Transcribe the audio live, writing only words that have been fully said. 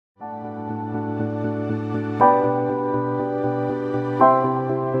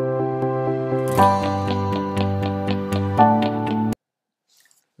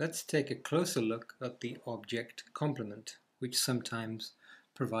let's take a closer look at the object complement, which sometimes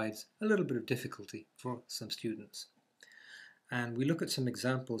provides a little bit of difficulty for some students. And we look at some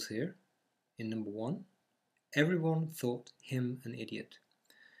examples here. In number 1, everyone thought him an idiot.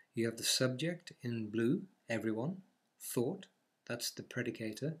 You have the subject in blue, everyone, thought, that's the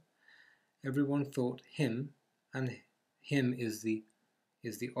predicator. Everyone thought him, and him is the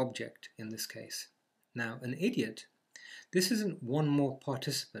object in this case. Now, an idiot, this isn't one more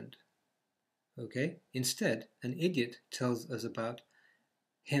participant, okay? Instead, an idiot tells us about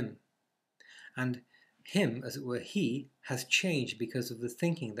him. And him, as it were, he, has changed because of the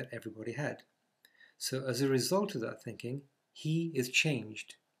thinking that everybody had. So as a result of that thinking, he is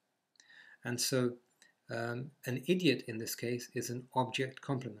changed. And so an idiot in this case is an object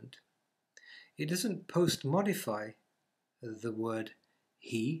complement. It doesn't post-modify the word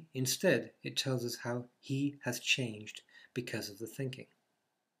he. Instead, it tells us how he has changed because of the thinking.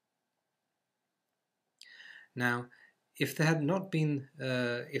 Now, if there had not been,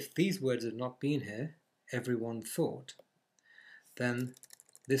 if these words had not been here, everyone thought, then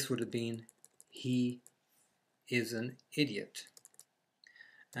this would have been he is an idiot.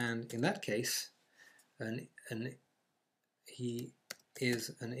 And in that case, he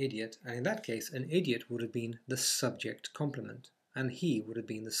is an idiot, and in that case an idiot would have been the subject complement and he would have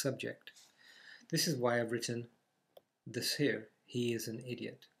been the subject. This is why I've written this here, he is an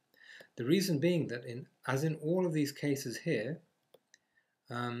idiot. The reason being that as in all of these cases here,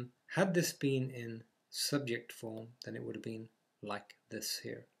 had this been in subject form, then it would have been like this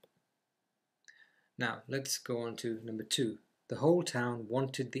here. Now let's go on to number 2. The whole town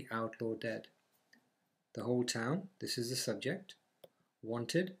wanted the outlaw dead. The whole town, this is the subject.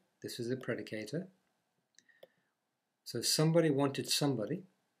 Wanted, this is the predicator. So somebody wanted somebody,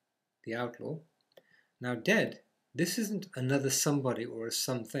 the outlaw. Now dead, this isn't another somebody or a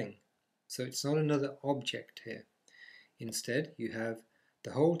something. So it's not another object here. Instead, you have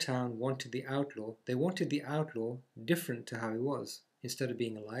the whole town wanted the outlaw. They wanted the outlaw different to how he was. Instead of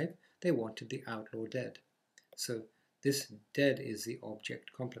being alive, they wanted the outlaw dead. So this dead is the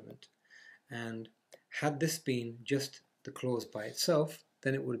object complement. And had this been just the clause by itself,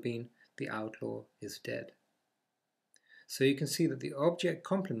 then it would have been the outlaw is dead. So you can see that the object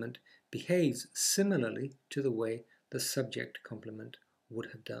complement behaves similarly to the way the subject complement would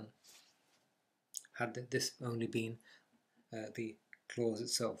have done, had this only been the clause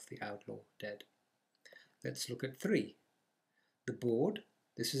itself, the outlaw dead. Let's look at 3. The board,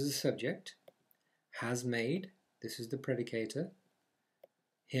 this is the subject, has made, this is the predicator,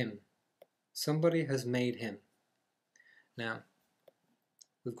 him. Somebody has made him. Now,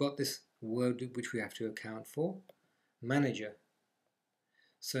 we've got this word which we have to account for, manager.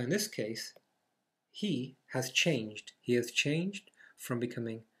 So in this case, he has changed. He has changed from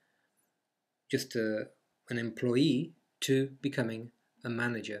becoming just an employee to becoming a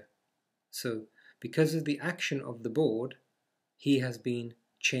manager. So because of the action of the board, he has been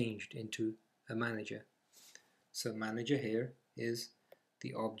changed into a manager. So manager here is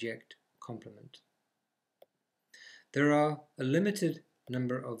the object complement. There are a limited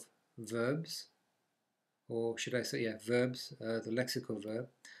number of verbs, or should I say, verbs, the lexical verb.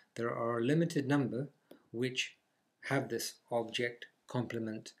 There are a limited number which have this object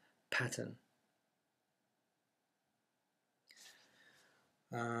complement pattern.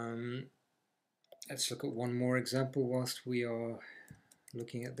 Let's look at one more example whilst we are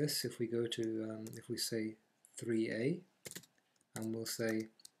looking at this. If we go to, if we say 3a, and we'll say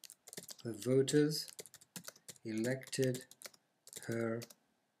the voters elected her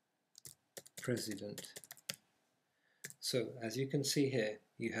president. So as you can see here,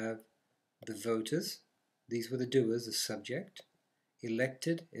 you have the voters, these were the doers, the subject,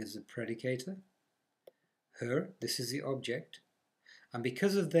 elected is the predicator, her, this is the object, and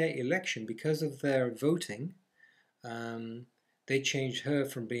because of their election, because of their voting, they changed her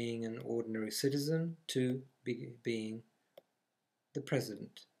from being an ordinary citizen to being the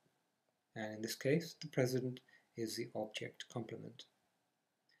president. And in this case, the president is the object complement.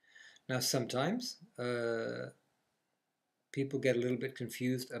 Now sometimes people get a little bit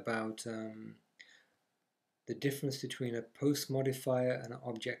confused about the difference between a post modifier and an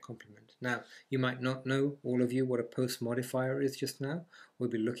object complement. Now you might not know, all of you, what a post modifier is just now. We'll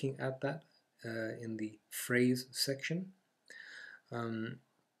be looking at that in the phrase section.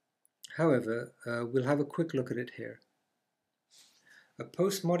 However, we'll have a quick look at it here. A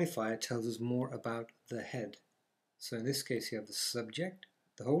post modifier tells us more about the head. So in this case you have the subject,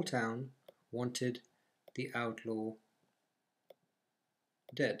 the whole town wanted the outlaw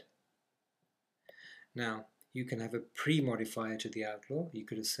dead. Now you can have a pre-modifier to the outlaw. You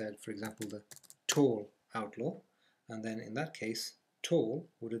could have said, for example, the tall outlaw, and then in that case, tall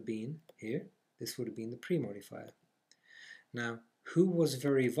would have been here. This would have been the pre-modifier. Now, who was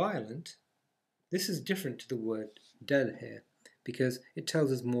very violent? This is different to the word dead here, because it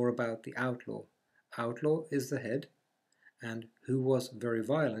tells us more about the outlaw. Outlaw is the head, and who was very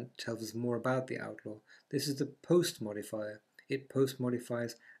violent tells us more about the outlaw. This is the post modifier. It post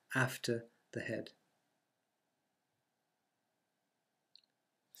modifies after the head.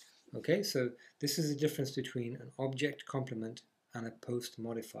 Okay, so this is the difference between an object complement and a post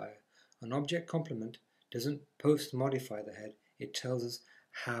modifier. An object complement doesn't post modify the head, it tells us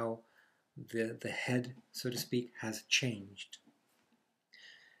how the head, so to speak, has changed.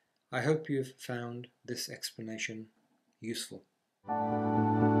 I hope you've found this explanation useful.